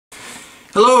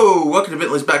Hello, welcome to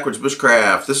Bentley's Backwards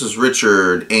Bushcraft. This is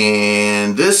Richard,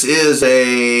 and this is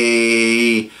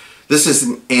an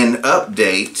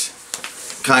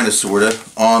update, kind of, sort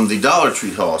of, on the Dollar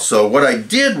Tree haul. So what I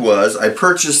did was I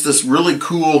purchased this really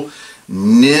cool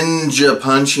ninja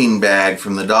punching bag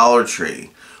from the Dollar Tree.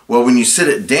 Well, when you sit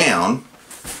it down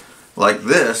like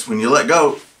this, when you let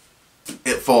go,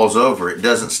 it falls over. It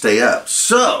doesn't stay up.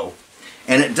 So,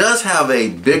 and it does have a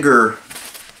bigger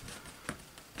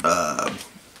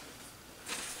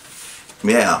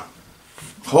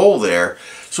hole there.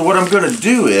 So what I'm going to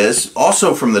do is,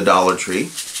 also from the Dollar Tree,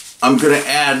 I'm going to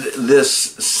add this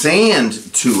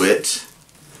sand to it,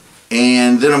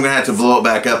 and then I'm going to have to blow it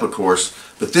back up, of course.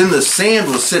 But then the sand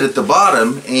will sit at the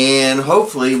bottom and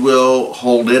hopefully will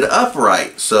hold it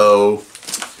upright. So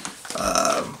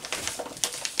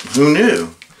who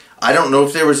knew? I don't know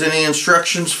if there was any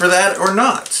instructions for that or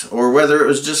not, or whether it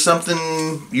was just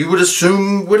something you would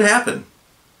assume would happen.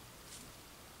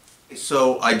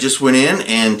 So I just went in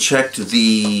and checked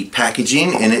the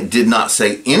packaging, and it did not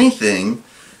say anything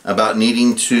about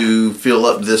needing to fill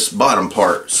up this bottom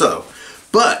part. So,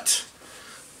 but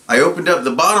I opened up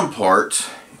the bottom part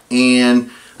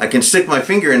and I can stick my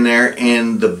finger in there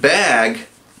and the bag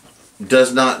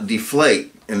does not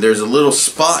deflate, and there's a little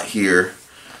spot here.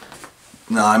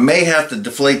 Now I may have to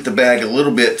deflate the bag a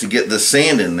little bit to get the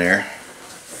sand in there,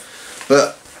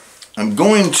 but I'm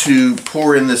going to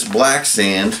pour in this black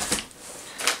sand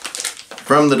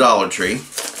from the Dollar Tree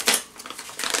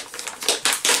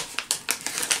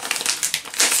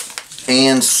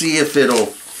and see if it'll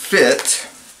fit,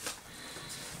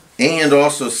 and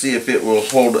also see if it will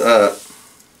hold up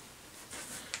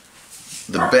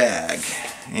the bag.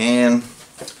 And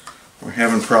we're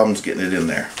having problems getting it in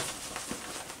there.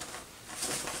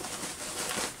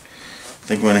 I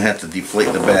think I'm going to have to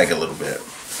deflate the bag a little bit.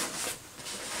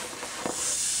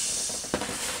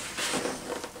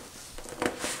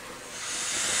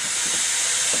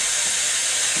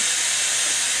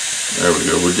 There we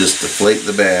go. We'll just deflate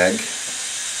the bag.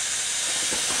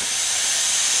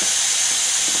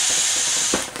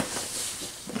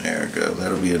 There we go.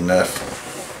 That'll be enough.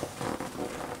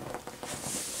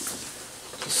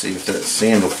 Let's see if that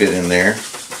sand will fit in there.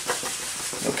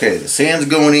 Okay, the sand's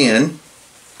going in.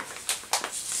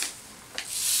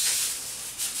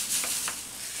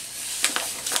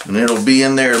 And it'll be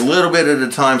in there a little bit at a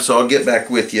time, so I'll get back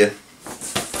with you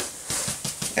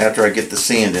after I get the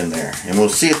sand in there, and we'll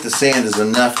see if the sand is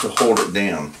enough to hold it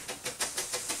down.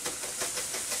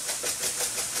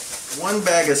 One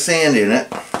bag of sand in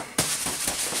it.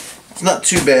 It's not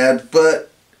too bad, but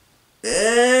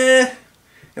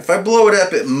if I blow it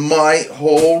up, it might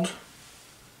hold.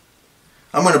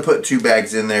 I'm going to put 2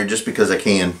 bags in there just because I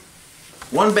can.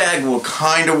 One bag will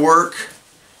kind of work,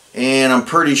 and I'm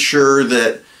pretty sure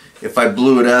that if I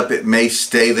blew it up, it may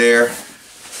stay there.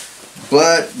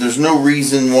 But there's no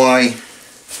reason why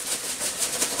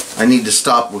I need to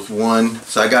stop with one.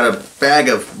 So I got a bag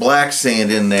of black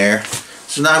sand in there.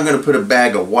 So now I'm going to put a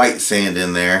bag of white sand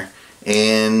in there.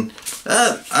 And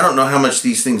I don't know how much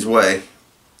these things weigh.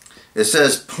 It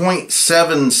says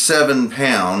 0.77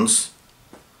 pounds.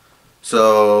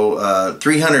 So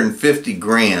 350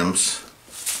 grams.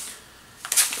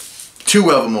 2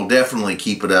 of them will definitely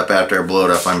keep it up after I blow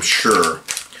it up, I'm sure.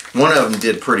 One of them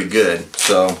did pretty good.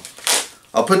 So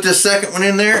I'll put this second one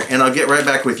in there and I'll get right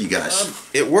back with you guys.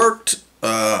 It worked.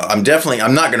 I'm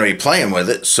not going to be playing with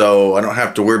it, so I don't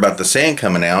have to worry about the sand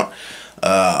coming out.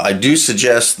 I do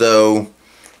suggest, though,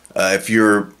 if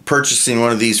you're purchasing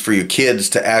one of these for your kids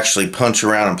to actually punch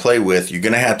around and play with, you're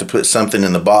going to have to put something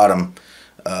in the bottom,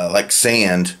 like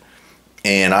sand.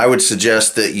 And I would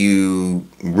suggest that you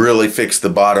really fix the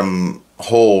bottom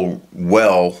hole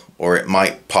well, or it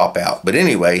might pop out. But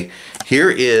anyway, here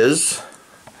is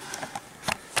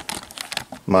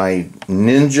my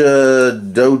Ninja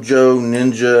Dojo,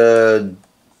 Ninja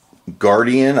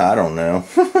Guardian, I don't know.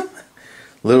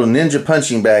 Little ninja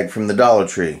punching bag from the Dollar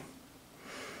Tree.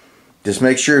 Just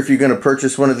make sure if you're going to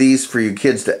purchase one of these for your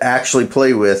kids to actually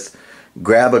play with,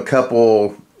 grab a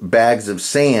couple bags of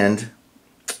sand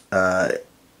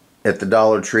at the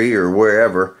Dollar Tree or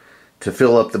wherever to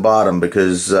fill up the bottom,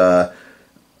 because I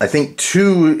think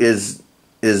 2 is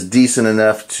decent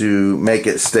enough to make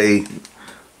it stay.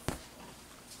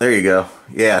 There you go.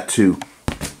 Yeah, 2.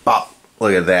 Pop.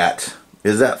 Look at that.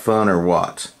 Is that fun or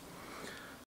what?